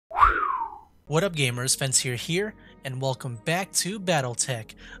What up gamers, Fence here, and welcome back to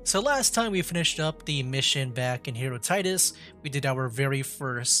BattleTech. So last time we finished up the mission back in Hero Titus, we did our very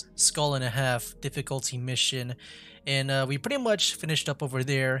first Skull and a Half difficulty mission, and we pretty much finished up over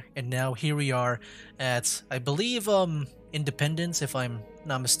there, and now here we are at, I believe, Independence, if I'm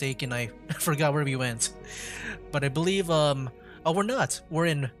not mistaken. I forgot where we went. But I believe, oh, we're not. We're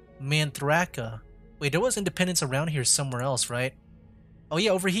in Manthraka. Wait, there was Independence around here somewhere else, right? Oh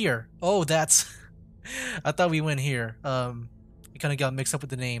yeah, over here. Oh, that's... I thought we went here. We kind of got mixed up with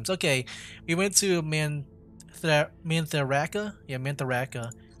the names. Okay, we went to Manthraka? Yeah,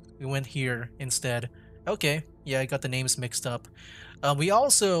 Manthraka. We went here instead. Okay, yeah, I got the names mixed up. We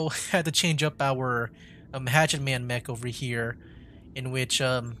also had to change up our Hatchet Man mech over here, in which,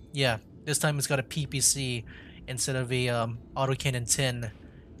 yeah, this time it's got a PPC instead of a autocannon 10.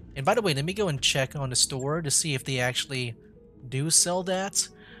 And by the way, let me go and check on the store to see if they actually do sell that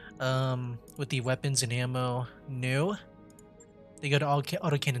with the weapons and ammo. No, they got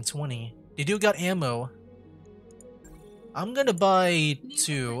autocannon 20. They do got ammo. I'm gonna buy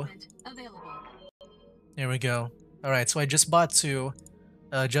 2. There we go. Alright, so I just bought 2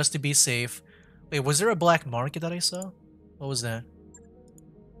 just to be safe. Wait, was there a black market that I saw? What was that?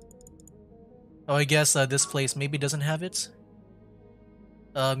 Oh, I guess this place maybe doesn't have it.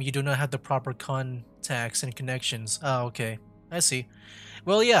 You do not have the proper contacts and connections. Oh, okay. I see.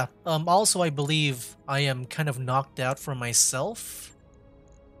 Well, yeah. Also, I believe I am kind of knocked out for myself.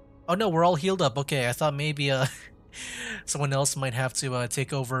 Oh no, we're all healed up. Okay, I thought maybe someone else might have to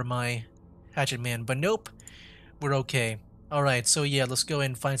take over my Hatchet Man, but nope. We're okay. Alright, so yeah, let's go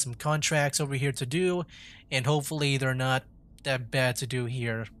and find some contracts over here to do, and hopefully they're not that bad to do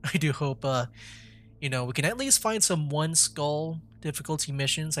here. I do hope, you know, we can at least find some 1 skull difficulty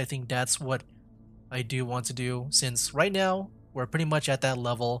missions. I think that's what I do want to do, since right now we're pretty much at that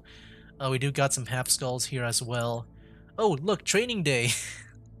level. We do got some half skulls here as well. Oh, look, training day.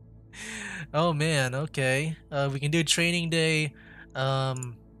 Oh man, okay. We can do training day.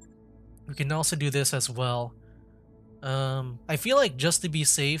 We can also do this as well. I feel like just to be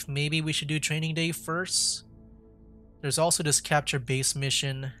safe, maybe we should do training day first. There's also this capture base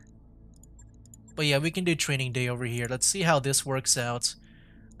mission. But yeah, we can do training day over here. Let's see how this works out.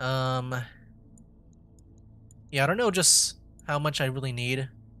 Yeah, I don't know just how much I really need.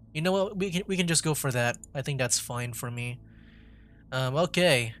 You know what? We can just go for that. I think that's fine for me.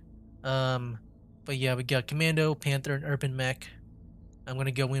 Okay. But yeah, we got Commando, Panther, and Urban Mech. I'm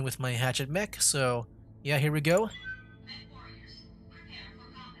gonna go in with my Hatchet Mech. So yeah, here we go.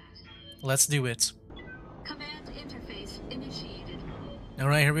 Let's do it. Command interface initiated.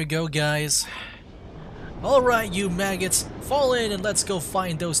 Alright, here we go, guys. Alright, you maggots, fall in and let's go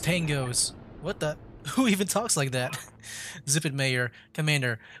find those tangos. What the? Who even talks like that? Zip it, Mayor.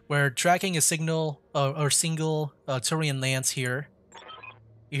 Commander, we're tracking a signal, or single Turian lance here.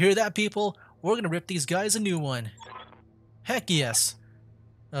 You hear that, people? We're gonna rip these guys a new one. Heck yes.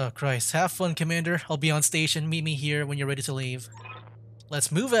 Oh, Christ. Have fun, Commander. I'll be on station. Meet me here when you're ready to leave.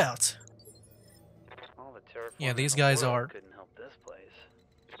 Let's move out. Yeah, these guys are...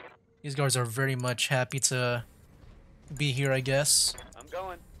 These guys are very much happy to be here, I guess. I'm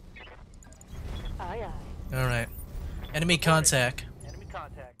going. Aye, aye. Alright. Enemy contact. Enemy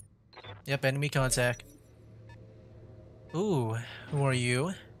contact. Yep, enemy contact. Ooh, who are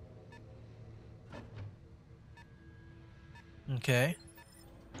you? Okay.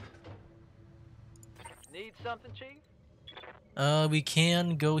 Need something, Chief? We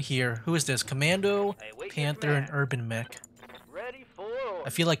can go here. Who is this? Commando, Hey, Panther, and Urban Mech. Ready for I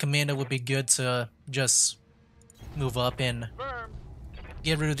feel like Commando would be good to just move up and firm.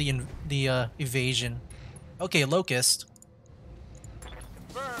 get rid of the evasion. Okay, Locust.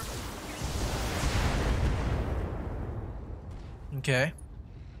 Firm. Okay.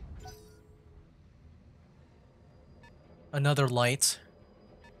 Another light.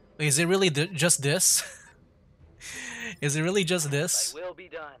 Wait, is it really just this? Is it really just this? Will be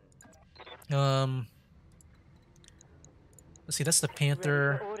done. Let's see, that's the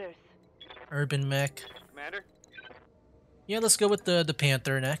Panther, Urban Mech. Commander, Yeah, let's go with the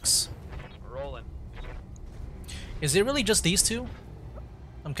Panther next. we're rolling. Is it really just these two?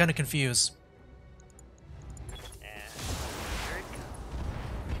 I'm kind of confused. And here it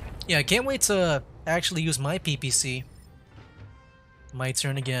comes. Yeah, I can't wait to actually use my PPC. My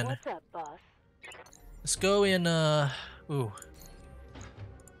turn again. What's up, boss? Let's go in, ooh.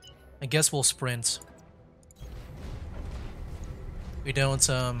 I guess we'll sprint. We don't,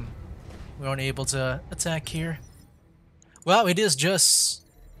 we aren't able to attack here. Wow, it is just...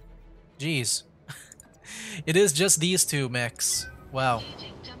 Jeez. It is just these two mechs. Wow.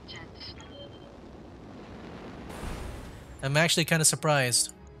 I'm actually kind of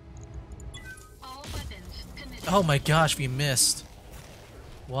surprised. All weapons committed. Oh my gosh, we missed.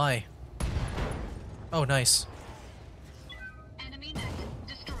 Why? Oh, nice. Enemy mech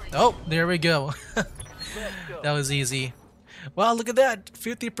destroyed. Oh, there we go. Let's go. That was easy. Wow, look at that.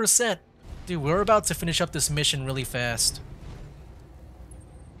 50%. Dude, we're about to finish up this mission really fast.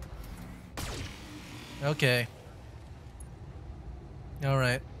 Okay.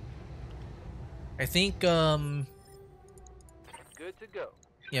 Alright. I think, Good to go.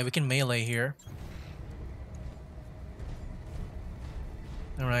 yeah, we can melee here.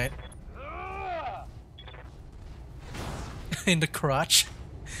 Alright. Ah! In the crotch.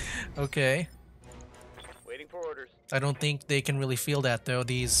 Okay. Waiting for orders. I don't think they can really feel that though,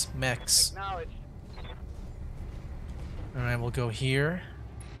 these mechs. Acknowledged. Alright, we'll go here.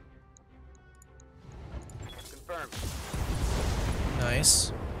 Confirmed.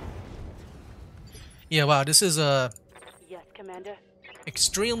 Nice. Yeah, wow, this is a Yes, Commander.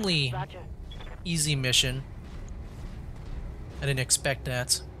 extremely Roger. easy mission. I didn't expect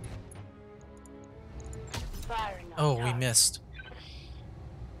that. Firing on Oh, we target. missed.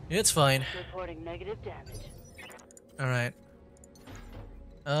 It's fine. Reporting negative damage. Alright.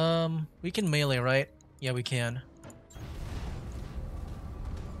 We can melee, right? Yeah, we can.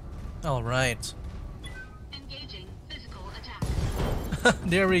 Alright. Engaging physical attack.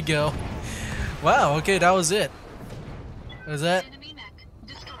 There we go. Wow, okay, that was it. Was that? Enemy mech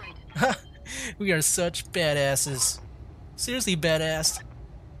destroyed. We are such badasses. Seriously badass.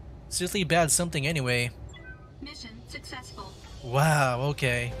 Seriously bad something anyway. Mission successful. Wow,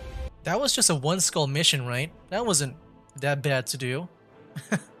 okay. That was just a one skull mission, right? That wasn't that bad to do.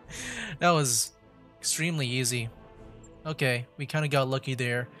 That was extremely easy. Okay, we kind of got lucky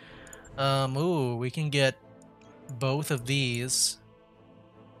there. Ooh, we can get both of these.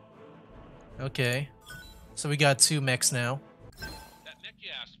 Okay. So we got 2 mechs now. That mech you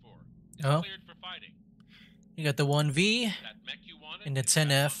asked for is Oh. cleared for fighting. You got the 1V That mech you wanted and the is back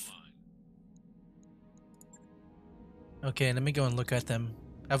 10F. online. Okay, let me go and look at them.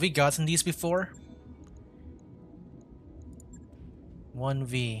 Have we gotten these before?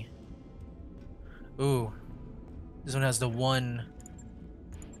 1V. Ooh. This one has the 1.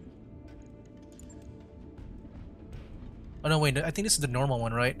 Oh no, wait, I think this is the normal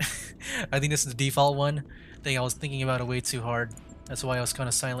one, right? I think this is the default one. I think I was thinking about it way too hard. That's why I was kind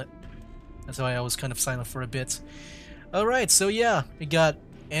of silent. That's why I was kind of silent for a bit. Alright, so yeah, we got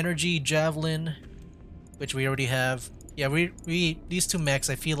Energy Javelin, which we already have. Yeah, these 2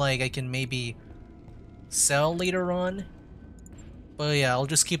 mechs I feel like I can maybe sell later on. But yeah, I'll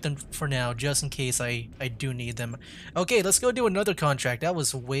just keep them for now, just in case I do need them. Okay, let's go do another contract. That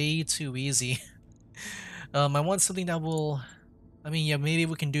was way too easy. I want something that will... I mean, yeah, maybe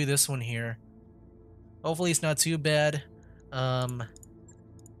we can do this one here. Hopefully it's not too bad. I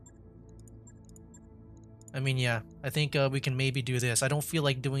mean, yeah, I think we can maybe do this. I don't feel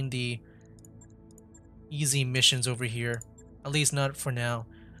like doing the easy missions over here. At least not for now.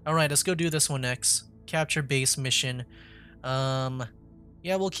 Alright, let's go do this one next. Capture base mission.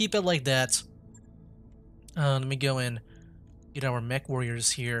 Yeah, we'll keep it like that. Let me go and get our mech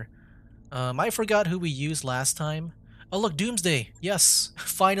warriors here. I forgot who we used last time. Oh look, Doomsday! Yes!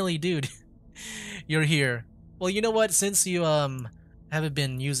 Finally, dude! You're here. Well, you know what? Since you haven't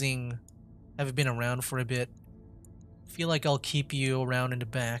been around for a bit, I feel like I'll keep you around in the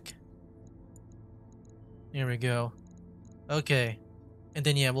back. There we go. Okay. And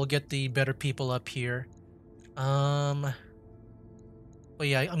then yeah, we'll get the better people up here. Well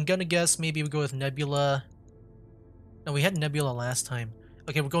yeah, I'm gonna guess maybe we go with Nebula. No, we had Nebula last time.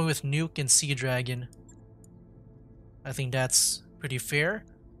 Okay, we're going with Nuke and Sea Dragon. I think that's pretty fair.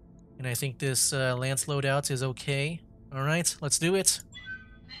 And I think this Lance loadout is okay. Alright, let's do it.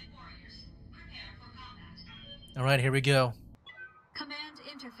 Alright, here we go. Command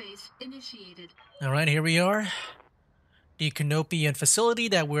interface initiated. Alright, here we are. The Canopian facility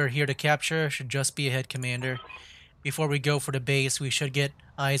that we're here to capture should just be ahead, Commander. Before we go for the base, we should get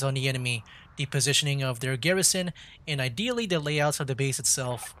eyes on the enemy, the positioning of their garrison, and ideally the layouts of the base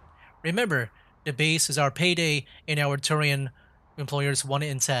itself. Remember, the base is our payday and our Turian employers want it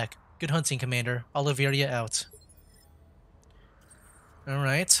intact. Good hunting, Commander. Oliveria out.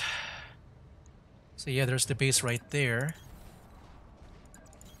 Alright. So yeah, there's the base right there.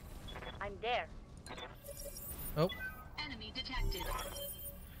 I'm there. Oh. Enemy detected.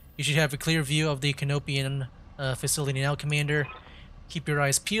 You should have a clear view of the Canopian facility now, Commander. Keep your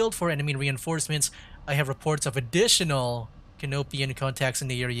eyes peeled for enemy reinforcements. I have reports of additional Canopian contacts in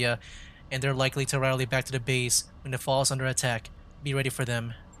the area, and they're likely to rally back to the base when it falls under attack. Be ready for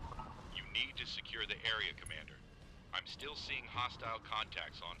them. You need to secure the area, Commander. I'm I'm still seeing hostile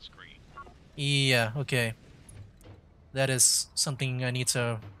contacts on screen. Yeah, okay. That is something I need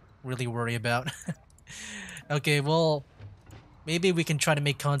to really worry about. Okay, well, maybe we can try to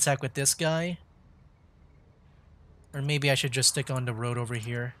make contact with this guy. Or maybe I should just stick on the road over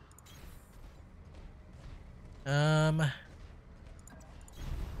here. Yeah,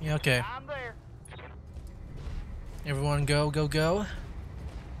 okay. I'm there. Everyone go, go, go.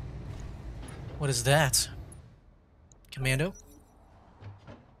 What is that? Commando?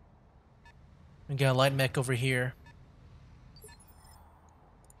 We got a light mech over here.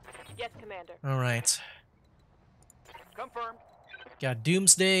 Yes, Commander. Alright. Confirmed. Got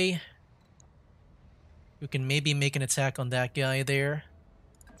Doomsday. Who can maybe make an attack on that guy there.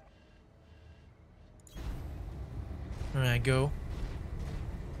 Alright, go.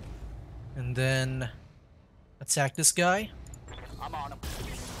 And then attack this guy. I'm on him.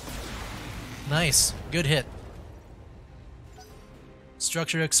 Nice. Good hit.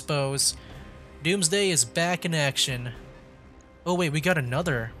 Structure exposed. Doomsday is back in action. Oh wait, we got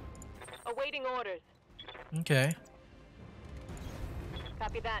another. Awaiting orders. Okay.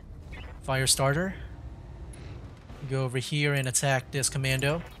 Copy that. Fire starter. Go over here and attack this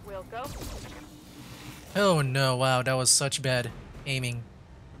commando. We'll go. Oh no, wow, that was such bad aiming.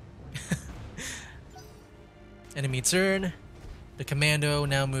 Enemy turn. The commando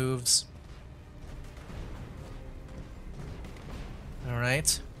now moves.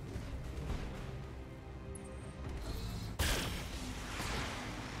 Alright.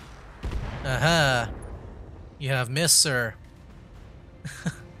 Aha! You have missed, sir.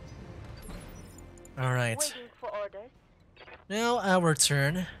 Alright. Waiting for orders. Now our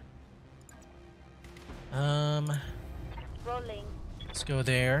turn. Rolling. Let's go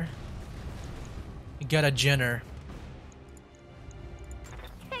there. We got a Jenner.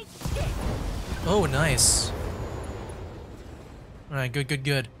 Take this. Oh, nice. Alright, good, good,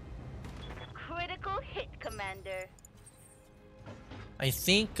 good. Critical hit, Commander. I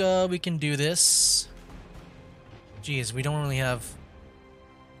think we can do this. Jeez, we don't really have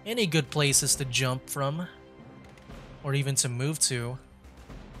any good places to jump from. Or even to move to.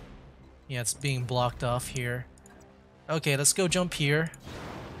 Yeah, it's being blocked off here. Okay, let's go jump here.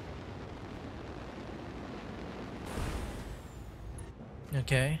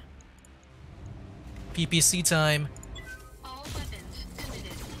 Okay. PPC time. All weapons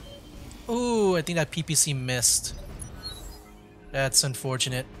committed. Ooh, I think that PPC missed. That's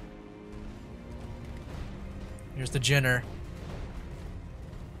unfortunate. Here's the Jenner.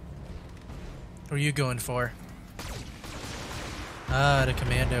 What are you going for? Ah, the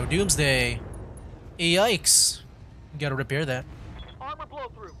commando. Doomsday. Yikes. We gotta repair that. Armor blow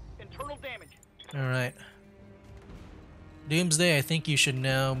through. Internal damage. Alright. Doomsday, I think you should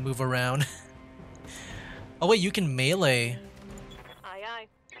now move around. Oh wait, you can melee. Aye, aye.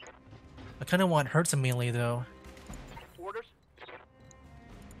 I kinda want her to melee though. Orders.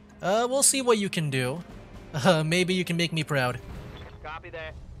 We'll see what you can do. Maybe you can make me proud. Copy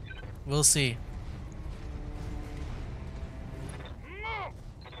that. We'll see.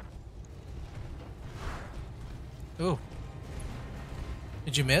 Ooh.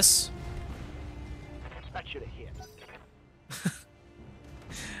 Did you miss? That should have hit.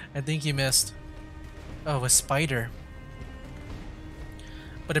 I think you missed. Oh, a spider.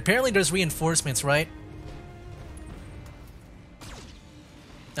 But apparently there's reinforcements, right?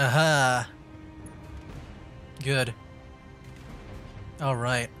 Aha. Good.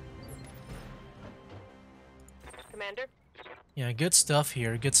 Alright. Commander. Yeah, good stuff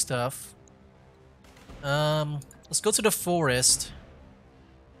here, good stuff. Let's go to the forest.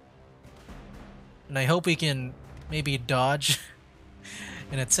 And I hope we can maybe dodge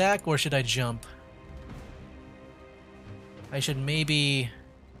an attack, or should I jump? I should maybe...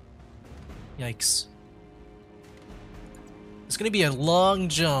 Yikes. It's gonna be a long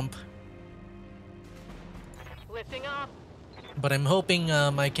jump, Lifting off. but I'm hoping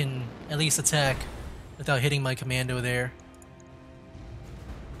I can at least attack without hitting my commando there.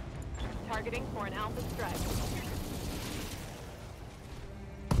 Targeting for an alpha strike.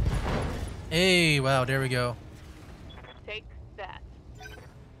 Hey, wow, there we go. Take that.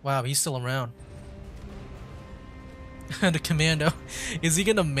 Wow, he's still around. The commando. Is he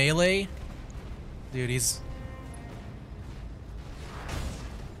gonna melee? Dude, he's...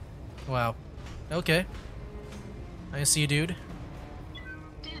 Wow. Okay. I see you, dude.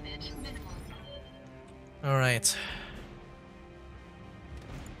 Damage minimal. Alright.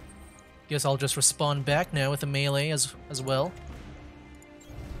 Guess I'll just respond back now with a melee as well.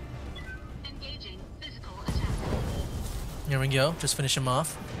 Engaging physical attack. Here we go. Just finish him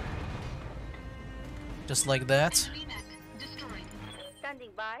off. Just like that. Enemy mech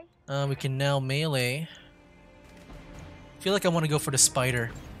by. We can now melee. Feel like I want to go for the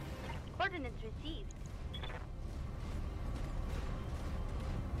spider. Coordinates received.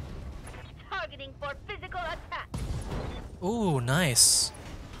 Targeting for physical attack. Ooh, nice.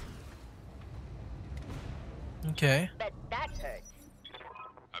 Okay. Bet that hurt.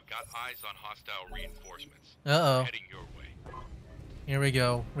 I've got eyes on hostile reinforcements. Uh-oh. Heading your way. Here we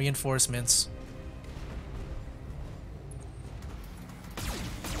go. Reinforcements.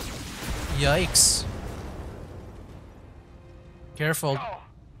 Yikes. Careful.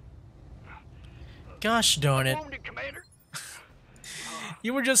 Gosh darn it. Wounded, Commander.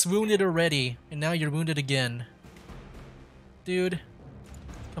 You were just wounded already, and now you're wounded again. Dude.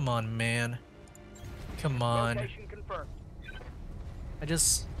 Come on, man. Come on. Location confirmed. I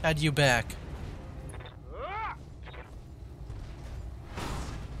just had you back. Ah!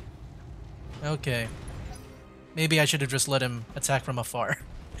 Okay. Maybe I should have just let him attack from afar.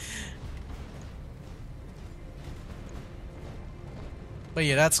 But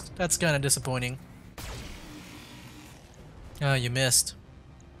yeah, that's kind of disappointing. Ah, you missed.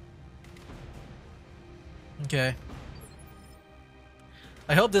 Okay.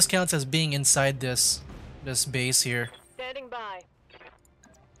 I hope this counts as being inside this base here. Standing by.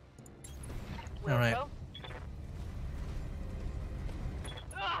 All right. Go.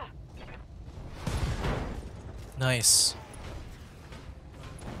 Ah! Nice.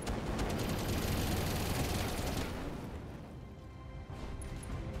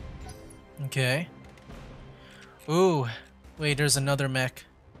 Okay. Ooh. Wait, there's another mech.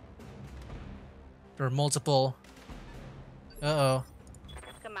 There are multiple. Uh-oh.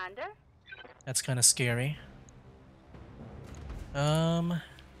 Commander? That's kind of scary.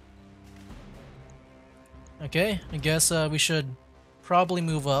 Okay, I guess we should probably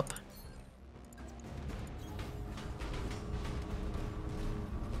move up.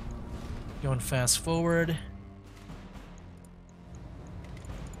 Going fast forward.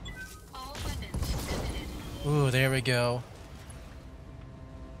 All weapons committed. Ooh, there we go.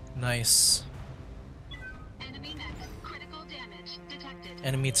 Nice. Enemy mech. Critical damage detected.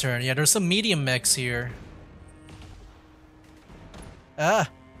 Enemy turn. Yeah, there's some medium mechs here. Ah!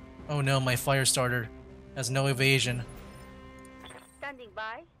 Oh no, my fire starter has no evasion. Standing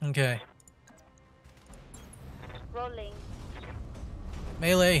by. Okay. Rolling.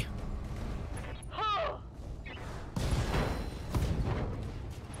 Melee!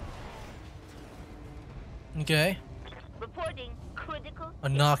 Okay. Reporting critical. A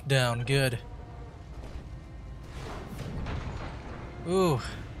knockdown, good. Ooh.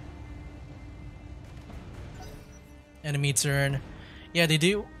 Enemy turn. Yeah, they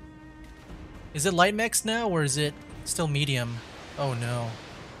do. Is it light mechs now, or is it still medium? Oh no.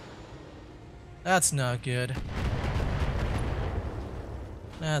 That's not good.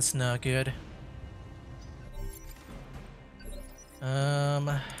 That's not good.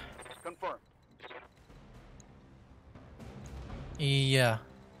 Confirmed. Yeah.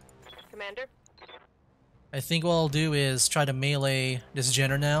 Commander? I think what I'll do is try to melee this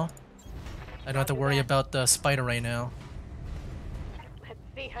Jenner now. I don't have to worry about the spider right now. Let's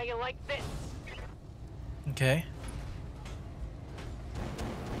see how you like this. Okay.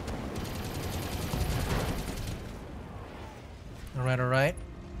 Alright, alright.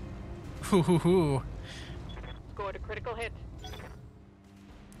 Hoo hoo hoo. Scored a critical hit.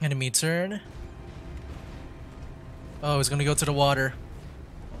 Enemy turn. Oh, he's gonna go to the water.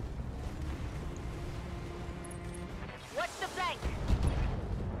 What's the flank?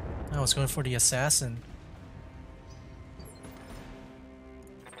 Oh, it's going for the assassin.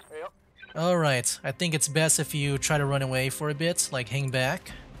 Yep. Alright, I think it's best if you try to run away for a bit, like hang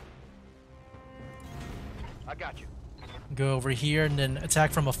back. I got you. Go over here and then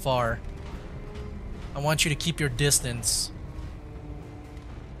attack from afar. I want you to keep your distance.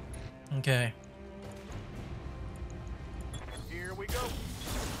 Okay. Here we go.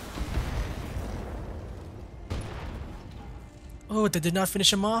 Oh, that did not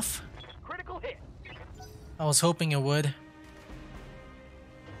finish him off? Critical hit. I was hoping it would.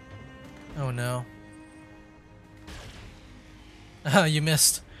 Oh no. Ah, you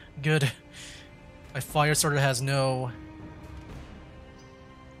missed. Good. My fire starter has no...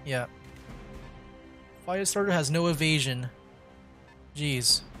 Yeah. Fire starter has no evasion.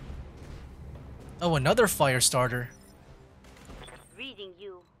 Jeez. Oh, another fire starter. Reading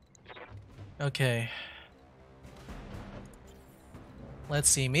you. Okay. Let's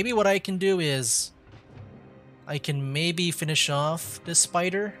see. Maybe what I can do is... I can maybe finish off this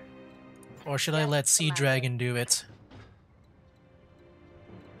spider? Or should I let Sea Dragon do it?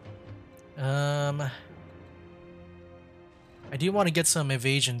 I do want to get some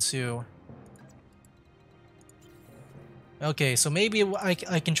evasion too. Okay, so maybe I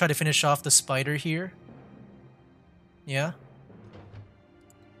can try to finish off the spider here. Yeah.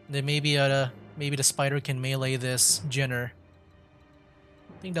 Then maybe maybe the spider can melee this Jenner.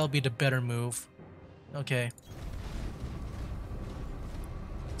 I think that'll be the better move. Okay.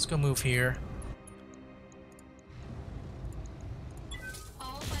 Let's go move here.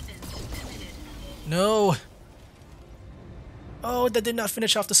 All weapons committed. No! Oh, that did not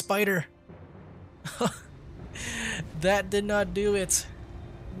finish off the spider. That did not do it.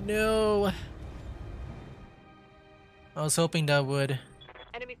 No. I was hoping that would.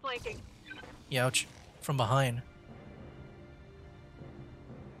 Enemy flanking. Ouch. From behind.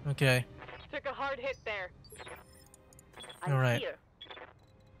 Okay. Took a hard hit there. Alright.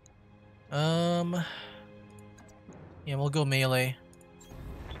 Yeah, we'll go melee.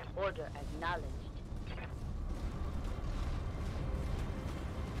 Order acknowledged.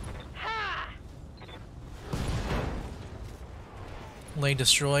 Ha! Lane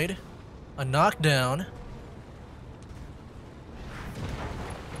destroyed. A knockdown.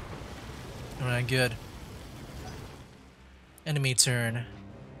 Alright, good. Enemy turn.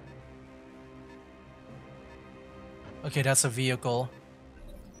 Okay, that's a vehicle.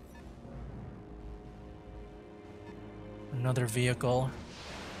 Another vehicle.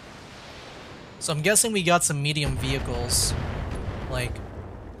 So I'm guessing we got some medium vehicles. Like,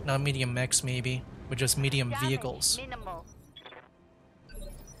 not medium mechs maybe, but just medium vehicles. Minimal.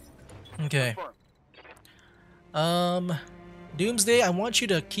 Okay. Doomsday, I want you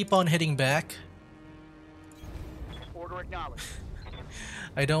to keep on hitting back. Order acknowledged.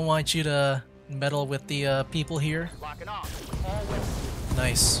 I don't want you to meddle with the people here. Locking off. All weapons.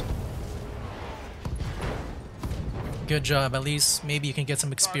 Nice. Good job. At least maybe you can get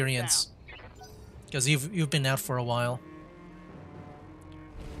some experience, because you've been out for a while.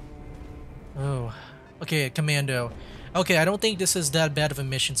 Oh, okay, commando. Okay, I don't think this is that bad of a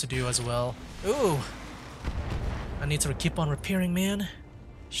mission to do as well. Ooh, I need to keep on repairing, man.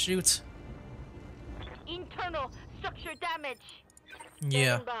 Shoot. Internal structure damage.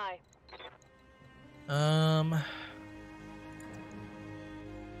 Yeah. Stand by.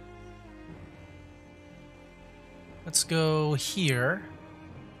 Let's go here.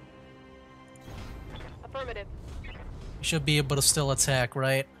 Affirmative. You should be able to still attack,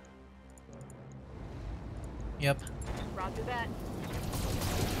 right? Yep. Roger that.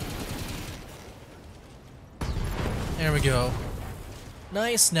 There we go.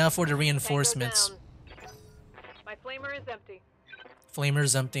 Nice. Now for the Tango reinforcements. down. My flamer is empty.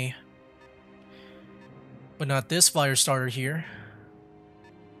 Flamer's empty. But not this fire starter here.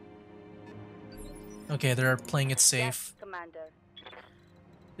 Okay, they're playing it safe. Yes, Commander.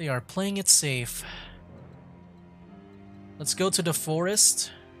 They are playing it safe. Let's go to the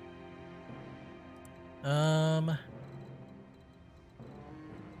forest. But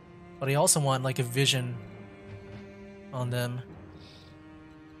I also want like a vision on them.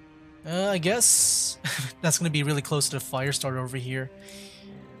 I guess that's gonna be really close to the fire starter over here.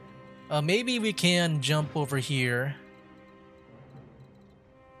 Maybe we can jump over here.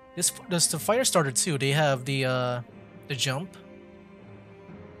 Does the fire starter too? They have the jump.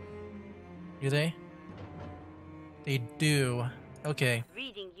 Do they? They do. Okay.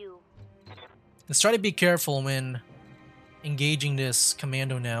 Reading you. Let's try to be careful when engaging this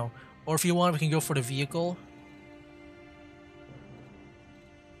commando now. Or if you want, we can go for the vehicle.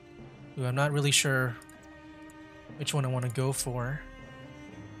 Ooh, I'm not really sure which one I want to go for.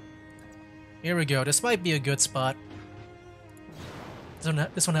 Here we go. This might be a good spot.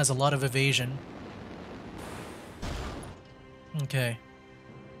 This one has a lot of evasion. Okay.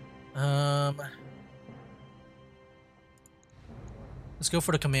 Let's go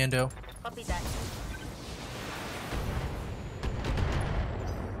for the commando. Copy that.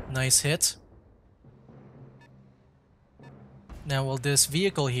 Nice hit. Now will this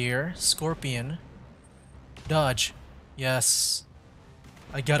vehicle here, Scorpion, dodge? Yes.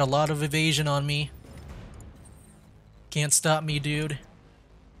 I got a lot of evasion on me. Can't stop me, dude.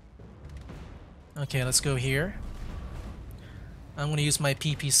 Okay, let's go here. I'm gonna use my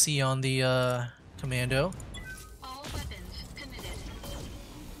PPC on the commando. All weapons committed.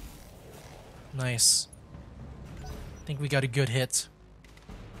 Nice. I think we got a good hit.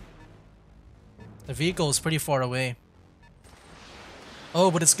 The vehicle is pretty far away. Oh,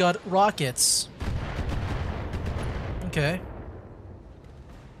 but it's got rockets. Okay.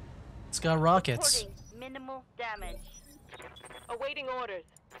 It's got rockets. Reporting minimal damage. Awaiting orders.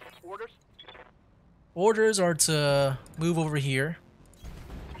 Orders? Orders are to move over here.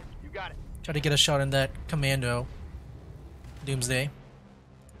 You got it. Try to get a shot in that commando. Doomsday.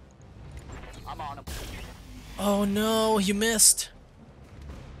 I'm on him. Oh no, you missed.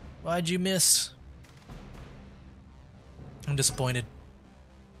 Why'd you miss? I'm disappointed.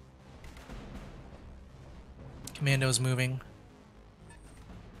 Commando's moving.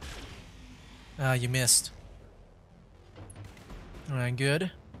 Ah, you missed. Alright,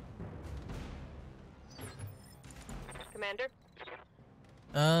 good. Commander?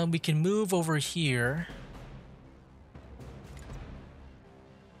 We can move over here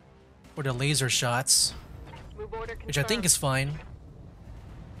for the laser shots, Move order confirmed. which I think is fine.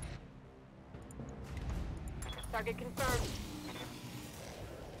 Target confirmed.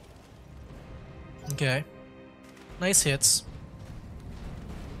 Okay. Nice hits.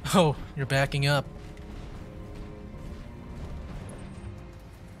 Oh, you're backing up.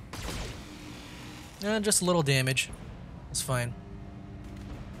 Just a little damage. It's fine.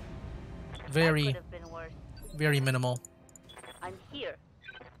 That Very, could have been worse. very minimal. I'm here.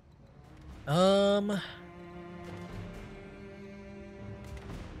 Huh.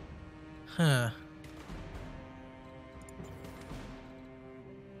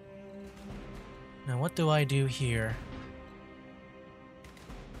 Now what do I do here?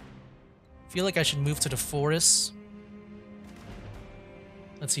 Feel like I should move to the forest.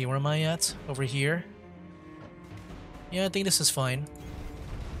 Let's see, where am I at? Over here? Yeah, I think this is fine.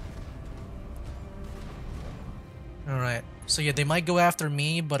 Alright. So yeah, they might go after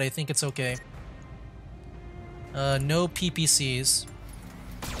me, but I think it's okay. No PPCs.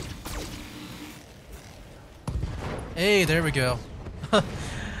 Hey, there we go.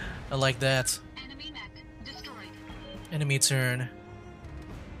 I like that. Enemy mech destroyed. Enemy turn.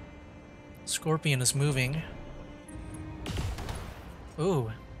 Scorpion is moving.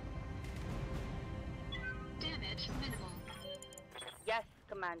 Ooh. Damage minimal. Yes,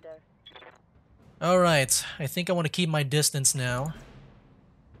 Commander. Alright, I think I want to keep my distance now.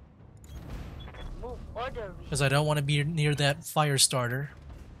 Move order. Because I don't want to be near that fire starter.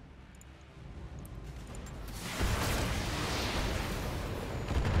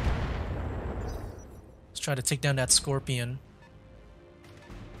 Let's try to take down that scorpion.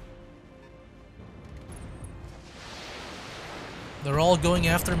 They're all going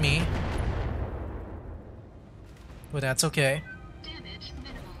after me. But that's okay. Damage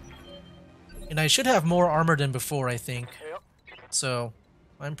minimal. And I should have more armor than before, I think. Yep. So,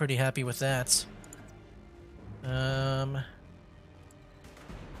 I'm pretty happy with that.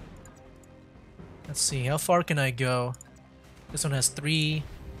 Let's see, how far can I go? This one has three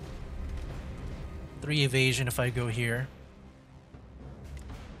evasion if I go here.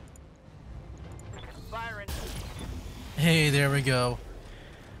 Firing. Hey, there we go.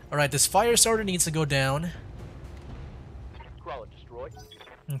 Alright, this fire starter needs to go down. Crawler destroyed.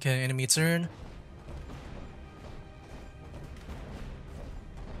 Okay, enemy turn.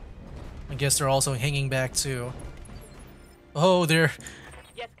 I guess they're also hanging back too. Oh, they're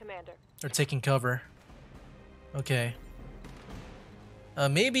Yes, Commander. taking cover. Okay.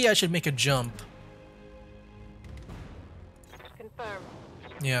 Maybe I should make a jump. Confirmed.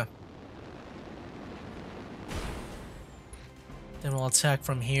 Yeah. Then we'll attack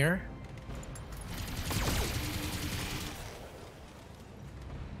from here.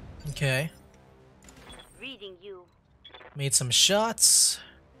 Okay. Reading you. Made some shots.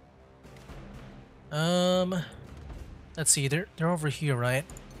 Let's see, they're over here, right?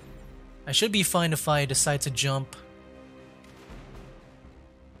 I should be fine if I decide to jump.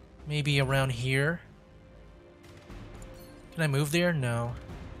 Maybe around here. Can I move there? No.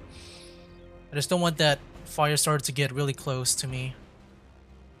 I just don't want that fire starter to get really close to me.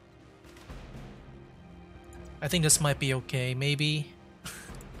 I think this might be okay, maybe.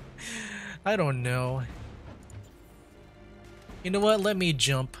 I don't know. You know what? Let me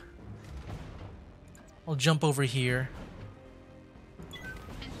jump. I'll jump over here.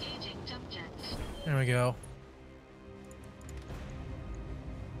 Engaging jump jets. There we go.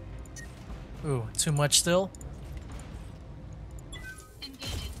 Ooh, too much still?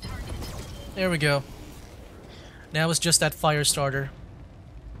 Engaging target. There we go. Now it's just that fire starter.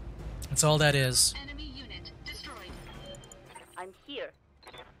 That's all that is. Enemy unit destroyed. I'm here.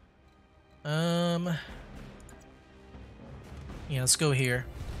 Yeah, let's go here.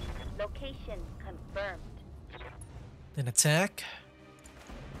 Location confirmed. Then attack.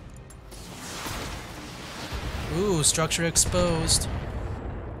 Ooh, structure exposed.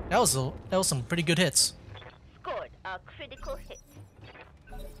 That was some pretty good hits. Scored a critical hit.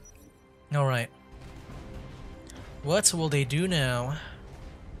 All right. What will they do now?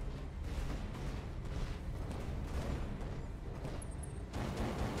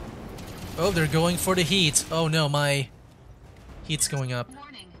 Oh, they're going for the heat. Oh no, my Heat's going up.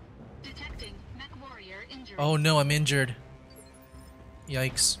 Warning. Detecting mech warrior injury. Oh no, I'm injured.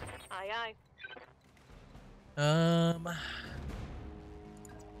 Yikes. Aye, aye. I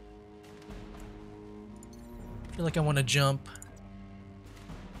feel like I want to jump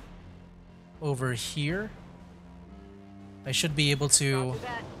over here. I should be able to Roger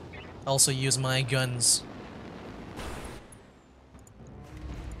that. also use my guns.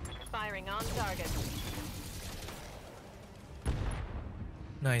 Firing on target.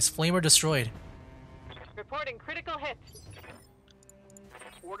 Nice. Flamer destroyed. Reporting critical hit.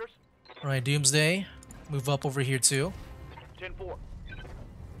 Orders. Alright, Doomsday. Move up over here too. 10-4.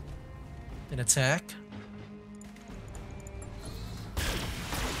 Then attack.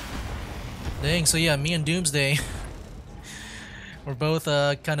 Dang, so yeah, me and Doomsday we're both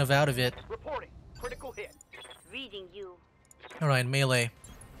kind of out of it. Reporting. Critical hit. Reading you. Alright, melee.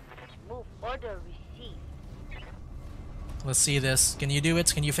 Move order received. Let's see this. Can you do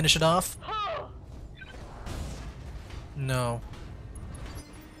it? Can you finish it off? No.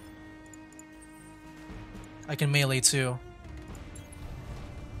 I can melee too.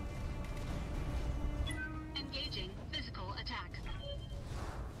 Engaging physical attack.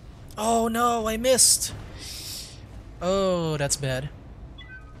 Oh no, I missed! Oh, that's bad.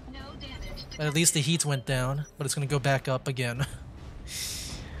 No damage. But at least the heat went down, but it's gonna go back up again.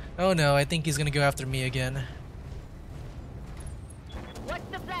 Oh no, I think he's gonna go after me again. What's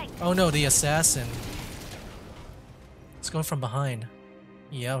the flank? Oh no, the assassin. It's going from behind.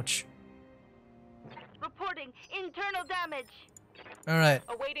 Youch. Reporting internal damage. Alright,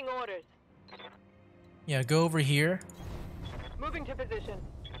 Awaiting orders. yeah, go over here, Moving to position.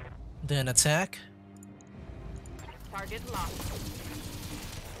 then attack. Target locked.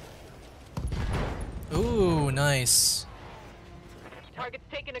 Ooh, nice. Target's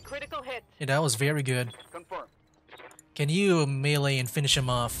taken a critical hit. Yeah, that was very good. Confirmed. Can you melee and finish him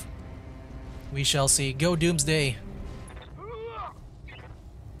off? We shall see. Go Doomsday.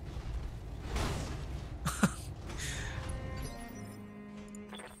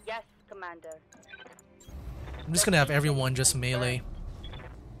 Yes, Commander. I'm just gonna have everyone just melee.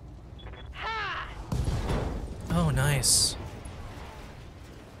 Ha! Oh, nice.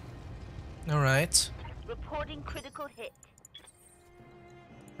 Alright. Reporting critical hit.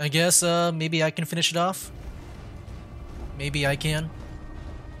 I guess, maybe I can finish it off? Maybe I can.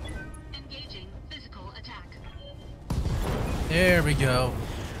 Engaging physical attack. There we go.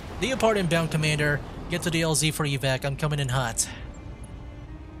 Leopard inbound, Commander. Get to the LZ for evac. I'm coming in hot.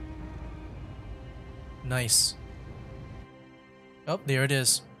 Nice. Oh, there it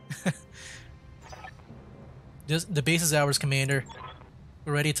is. Just the base is ours, Commander.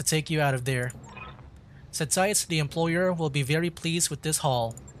 We're ready to take you out of there. Set sights. The employer will be very pleased with this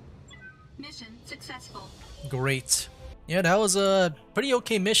haul. Mission successful. Great. Yeah, that was a pretty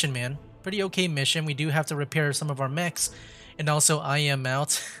okay mission, man. Pretty okay mission. We do have to repair some of our mechs. And also, I am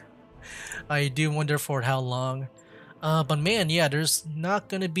out. I do wonder for how long. But man, yeah, there's not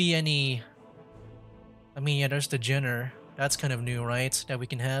gonna be any... I mean, yeah, there's the Jenner. That's kind of new, right? That we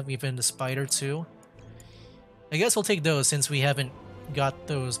can have. Even the Spider, too. I guess we'll take those since we haven't got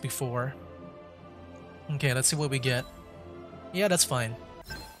those before. Okay, let's see what we get. Yeah, that's fine.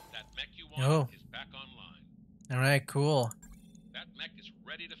 That mech you wanted Oh. is back online. Alright, cool. That mech is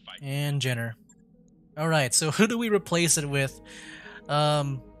ready to fight. And Jenner. Alright, so who do we replace it with?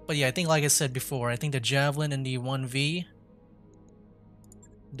 But yeah, I think like I said before, I think the Javelin and the 1V.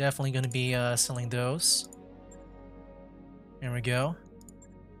 Definitely gonna be selling those. There we go.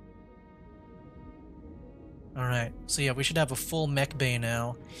 Alright, so yeah, we should have a full mech bay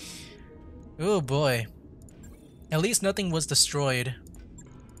now. Oh boy. At least nothing was destroyed.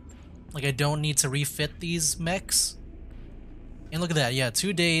 Like, I don't need to refit these mechs. And look at that, yeah,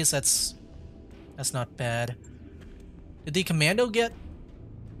 2 days, that's not bad. Did the Commando get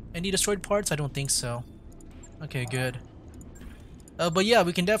any destroyed parts? I don't think so. Okay, good. But yeah,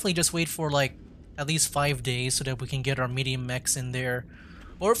 we can definitely just wait for like at least 5 days so that we can get our medium mechs in there.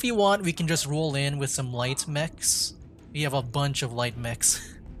 Or if you want, we can just roll in with some light mechs. We have a bunch of light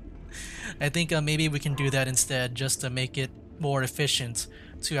mechs. I think maybe we can do that instead just to make it more efficient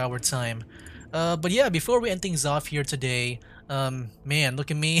to our time. But yeah, before we end things off here today, man, look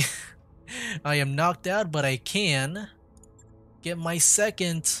at me. I am knocked out, but I can get my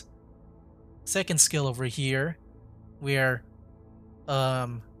second skill over here, where,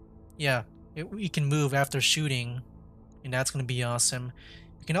 yeah, we can move after shooting, and that's gonna be awesome.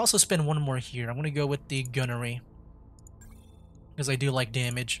 You can also spend one more here. I'm gonna go with the gunnery because I do like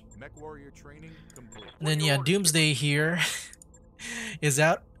damage. Mech warrior training complete. And then yeah, Doomsday here is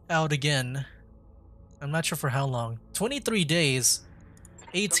out again. I'm not sure for how long. 23 days,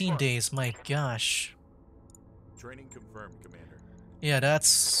 18 Confirmed. days. My gosh. Training confirmed, Commander. Yeah,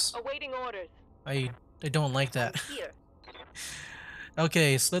 that's Awaiting orders. I don't like that. Here.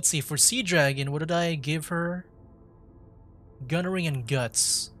 Okay, so let's see. For Sea Dragon, what did I give her? Gunnery and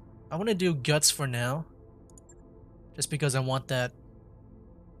Guts. I want to do Guts for now. Just because I want that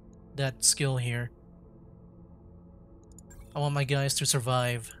skill here. I want my guys to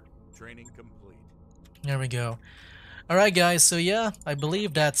survive. Training complete. There we go. Alright guys, so yeah, I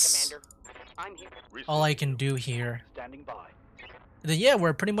believe that's Commander. I'm here. all I can do here. Standing by. Then yeah,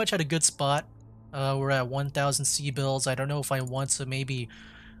 we're pretty much at a good spot. We're at 1,000 sea bills. I don't know if I want to maybe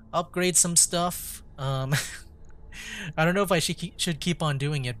upgrade some stuff. I don't know if I should keep on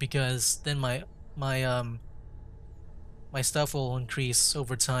doing it because then my stuff will increase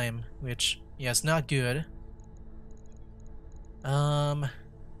over time, which yeah, it's not good. But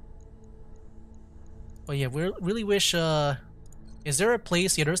yeah, we really wish. Is there a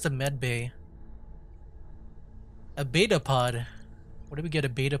place? Yeah, there's the med bay. A beta pod. Where did we get a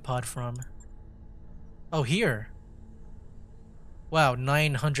beta pod from? Oh, here. Wow,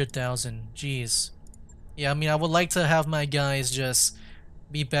 900,000. Jeez. Yeah, I mean, I would like to have my guys just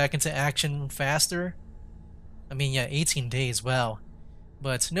be back into action faster. I mean, yeah, 18 days. Wow.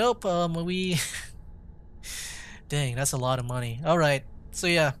 But nope. We. Dang, that's a lot of money. All right. So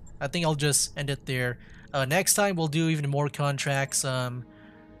yeah, I think I'll just end it there. Next time we'll do even more contracts. I'm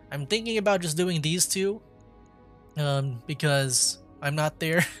thinking about just doing these two. Because I'm not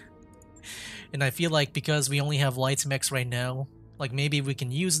there. And I feel like because we only have light mechs right now, like maybe we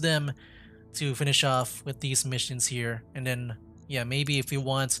can use them to finish off with these missions here. And then yeah, maybe if we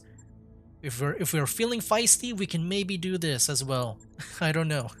want, if we're feeling feisty, we can maybe do this as well. I don't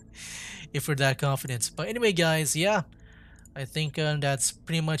know if we're that confident. But anyway guys, yeah, I think that's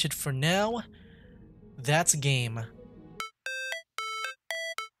pretty much it for now. That's game.